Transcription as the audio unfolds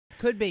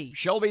Could be.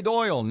 Shelby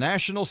Doyle,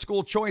 National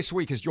School Choice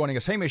Week, is joining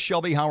us. Hey, Miss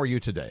Shelby, how are you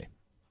today?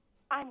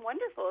 I'm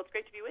wonderful. It's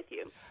great to be with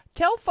you.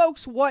 Tell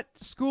folks what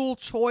school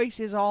choice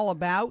is all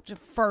about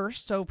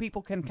first so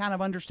people can kind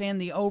of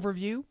understand the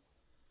overview.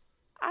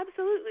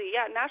 Absolutely.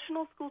 Yeah,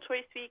 National School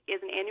Choice Week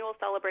is an annual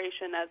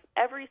celebration of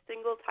every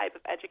single type of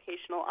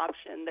educational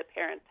option that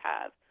parents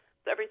have.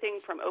 So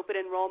everything from open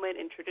enrollment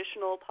in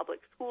traditional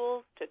public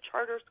schools to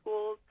charter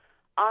schools,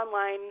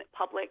 online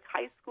public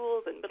high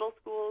schools and middle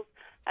schools,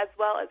 as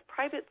well as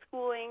private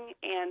schooling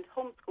and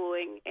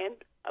homeschooling and,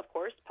 of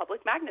course,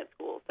 public magnet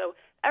schools. So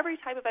every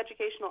type of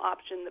educational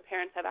option that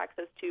parents have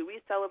access to, we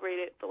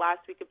celebrate it the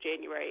last week of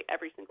January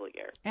every single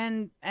year.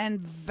 And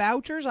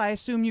vouchers, I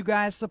assume you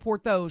guys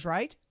support those,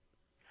 right?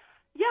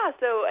 Yeah,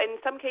 so in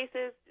some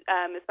cases,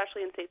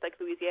 especially in states like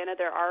Louisiana,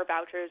 there are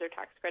vouchers or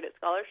tax credit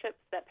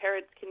scholarships that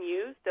parents can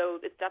use. So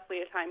it's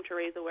definitely a time to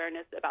raise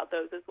awareness about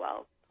those as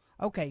well.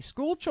 Okay,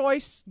 school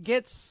choice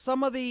gets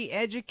some of the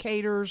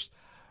educators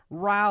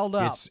riled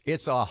up.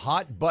 It's a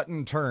hot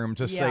button term,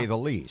 to say the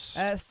least.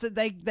 So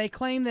they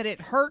claim that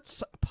it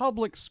hurts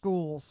public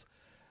schools.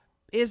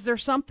 Is there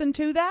something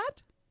to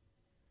that?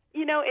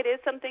 You know, it is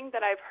something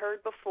that I've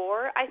heard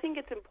before. I think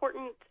it's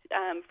important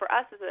for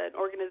us as an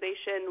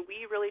organization.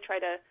 We really try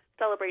to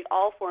celebrate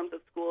all forms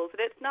of schools.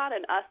 And it's not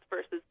an us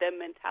versus them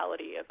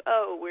mentality of,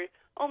 oh, we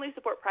only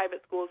support private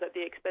schools at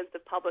the expense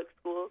of public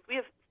schools. We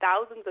have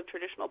thousands of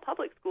traditional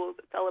public schools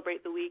that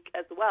celebrate the week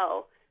as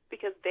well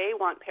because they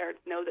want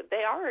parents to know that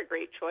they are a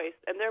great choice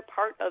and they're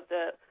part of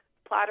the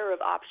platter of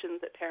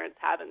options that parents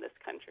have in this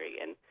country.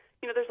 And,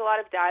 you know, there's a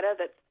lot of data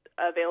that's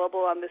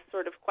available on this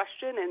sort of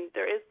question, and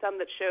there is some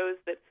that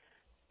shows that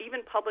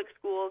even public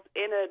schools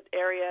in an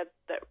area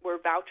where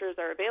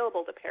vouchers are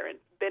available to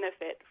parents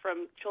benefit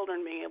from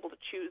children being able to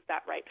choose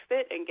that right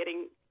fit and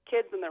getting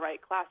kids in the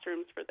right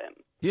classrooms for them.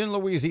 In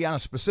Louisiana,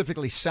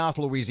 specifically South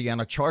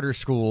Louisiana, charter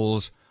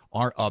schools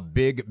are a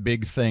big,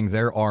 big thing.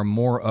 There are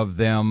more of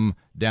them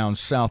down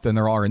south than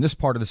there are in this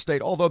part of the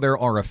state, although there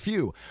are a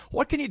few.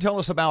 What can you tell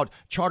us about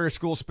charter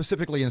schools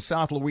specifically in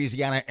South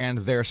Louisiana and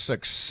their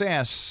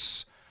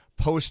success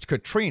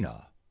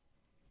post-Katrina?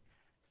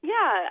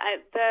 Yeah,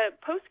 the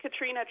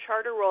post-Katrina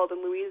charter world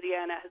in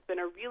Louisiana has been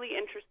a really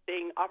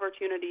interesting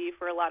opportunity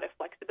for a lot of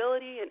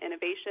flexibility and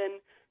innovation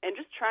and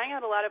just trying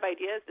out a lot of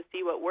ideas to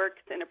see what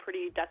works in a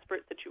pretty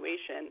desperate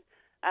situation.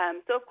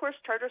 So, of course,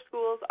 charter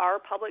schools are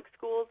public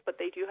schools,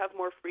 but they do have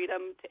more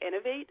freedom to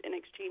innovate in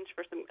exchange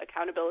for some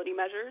accountability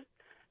measures.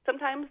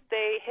 Sometimes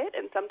they hit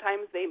and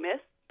sometimes they miss,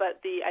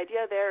 but the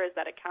idea there is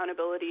that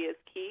accountability is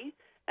key,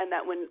 and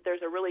that when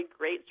there's a really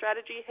great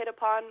strategy hit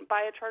upon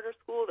by a charter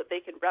school, that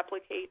they can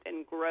replicate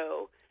and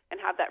grow and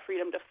have that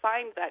freedom to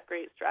find that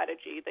great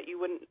strategy that you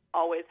wouldn't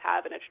always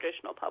have in a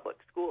traditional public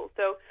school.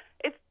 So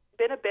it's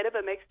been a bit of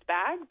a mixed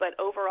bag, but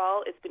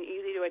overall it's been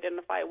easy to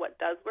identify what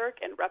does work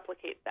and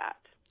replicate that.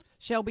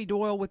 Shelby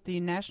Doyle with the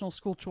National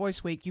School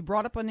Choice Week. You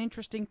brought up an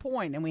interesting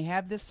point, and we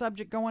have this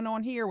subject going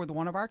on here with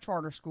one of our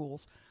charter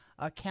schools,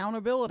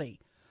 accountability.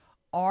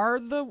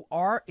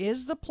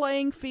 Is the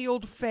playing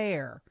field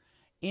fair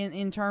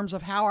in terms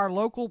of how our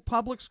local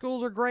public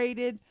schools are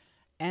graded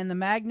and the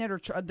magnet or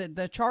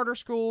the charter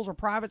schools or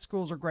private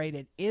schools are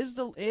graded? Is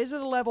it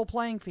a level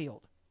playing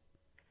field?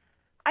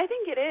 I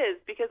think it is,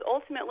 because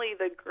ultimately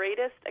the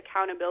greatest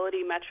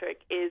accountability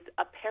metric is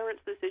a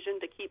parent's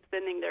decision to keep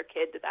sending their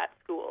kid to that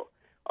school.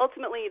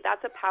 Ultimately,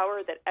 that's a power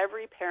that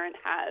every parent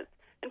has.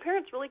 And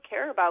parents really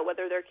care about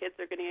whether their kids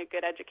are getting a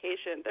good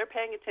education. They're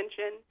paying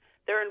attention,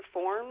 they're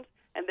informed,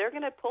 and they're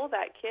going to pull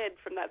that kid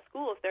from that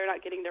school if they're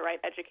not getting the right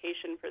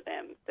education for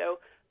them.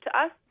 So to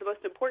us, the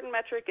most important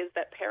metric is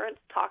that parents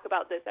talk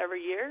about this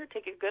every year,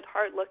 take a good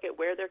hard look at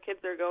where their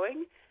kids are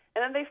going, and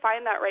then they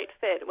find that right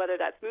fit,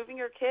 whether that's moving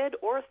your kid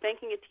or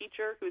thanking a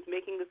teacher who's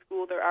making the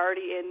school they're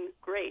already in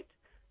great.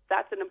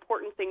 That's an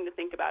important thing to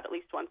think about at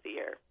least once a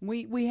year.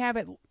 We have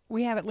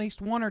at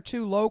least one or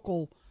two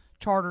local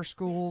charter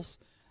schools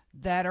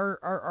that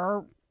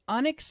are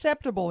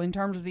unacceptable in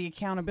terms of the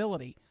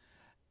accountability.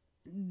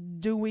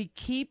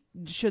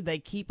 Should they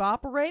keep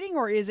operating,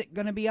 or is it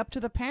going to be up to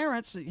the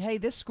parents? Hey,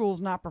 this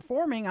school's not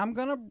performing. I'm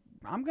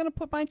gonna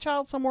put my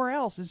child somewhere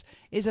else.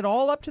 Is it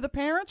all up to the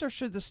parents, or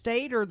should the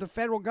state or the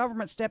federal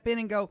government step in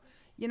and go,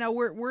 you know,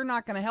 we're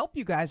not going to help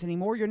you guys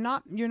anymore. You're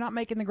not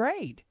making the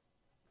grade.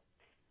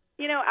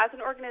 You know, as an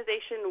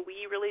organization,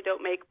 we really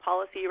don't make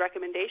policy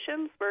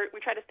recommendations. We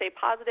try to stay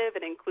positive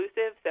and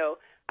inclusive.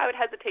 So I would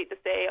hesitate to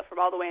say from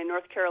all the way in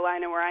North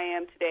Carolina where I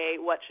am today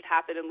what should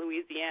happen in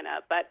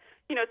Louisiana. But,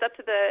 you know, it's up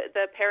to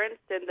the parents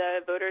and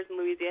the voters in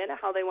Louisiana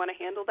how they want to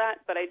handle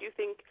that. But I do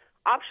think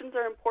options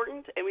are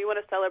important, and we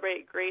want to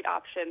celebrate great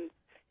options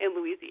in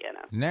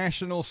Louisiana.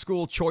 National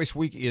School Choice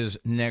Week is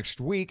next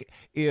week.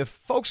 If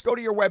folks go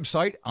to your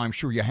website, I'm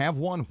sure you have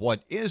one.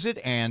 What is it?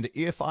 And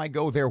if I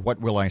go there, what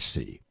will I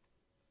see?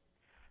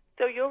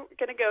 So you're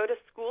going to go to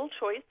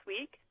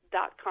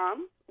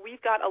schoolchoiceweek.com.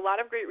 We've got a lot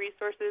of great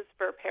resources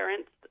for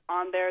parents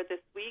on there this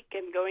week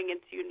and going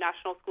into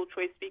National School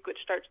Choice Week, which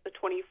starts the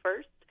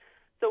 21st.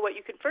 So what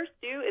you can first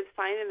do is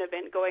find an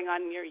event going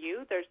on near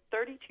you. There's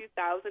 32,000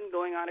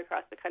 going on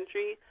across the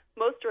country.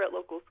 Most are at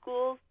local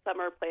schools. Some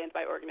are planned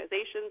by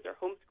organizations or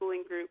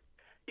homeschooling groups.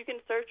 You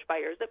can search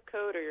by your zip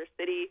code or your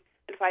city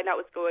and find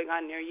out what's going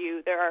on near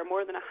you. There are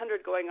more than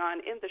 100 going on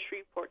in the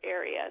Shreveport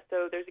area.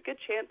 So there's a good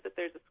chance that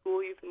there's a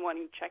school you've been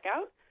wanting to check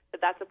out,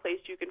 that's a place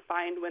you can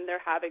find when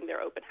they're having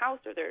their open house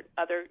or their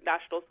other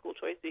National School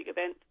Choice Week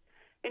events.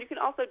 And you can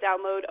also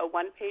download a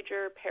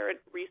one-pager parent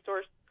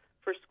resource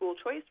for school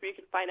choice, where you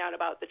can find out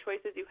about the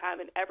choices you have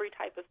in every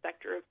type of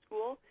sector of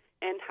school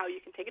and how you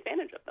can take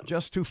advantage of them.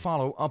 Just to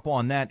follow up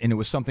on that, and it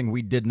was something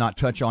we did not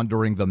touch on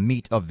during the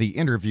meat of the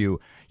interview,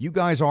 you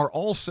are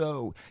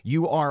also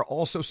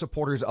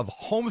supporters of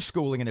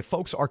homeschooling, and if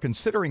folks are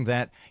considering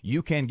that,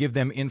 you can give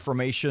them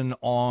information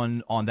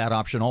on that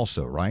option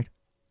also, right?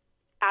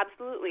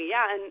 Absolutely,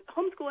 yeah. And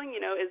homeschooling,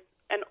 is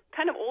an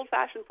kind of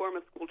old-fashioned form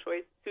of school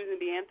choice. Susan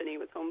B. Anthony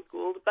was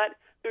homeschooled, but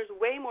there's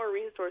way more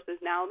resources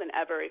now than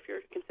ever if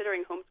you're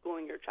considering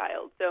homeschooling your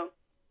child. So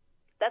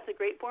that's a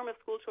great form of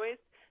school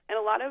choice, and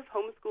a lot of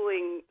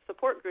homeschooling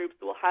support groups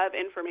will have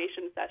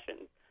information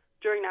sessions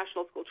during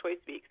National School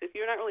Choice Week. So if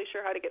you're not really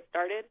sure how to get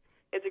started,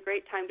 it's a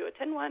great time to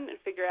attend one and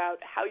figure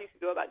out how you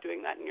could go about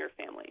doing that in your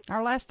family.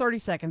 Our last 30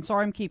 seconds.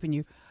 Sorry I'm keeping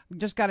you.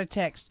 Just got a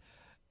text.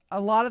 A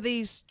lot of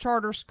these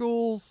charter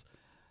schools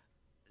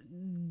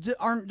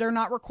they're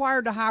not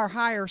required to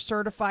hire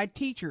certified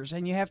teachers,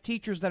 and you have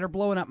teachers that are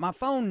blowing up my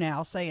phone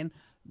now saying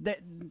that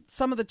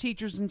some of the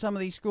teachers in some of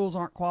these schools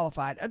aren't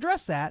qualified.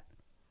 Address that.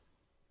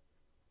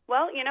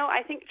 Well,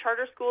 I think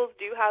charter schools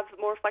do have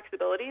more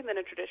flexibility than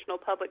a traditional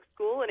public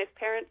school, and if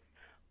parents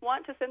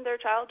want to send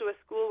their child to a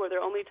school where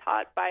they're only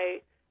taught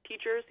by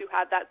teachers who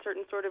have that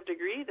certain sort of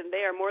degree, then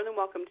they are more than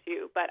welcome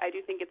to. But I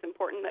do think it's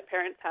important that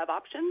parents have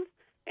options,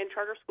 and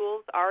charter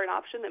schools are an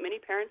option that many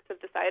parents have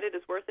decided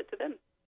is worth it to them.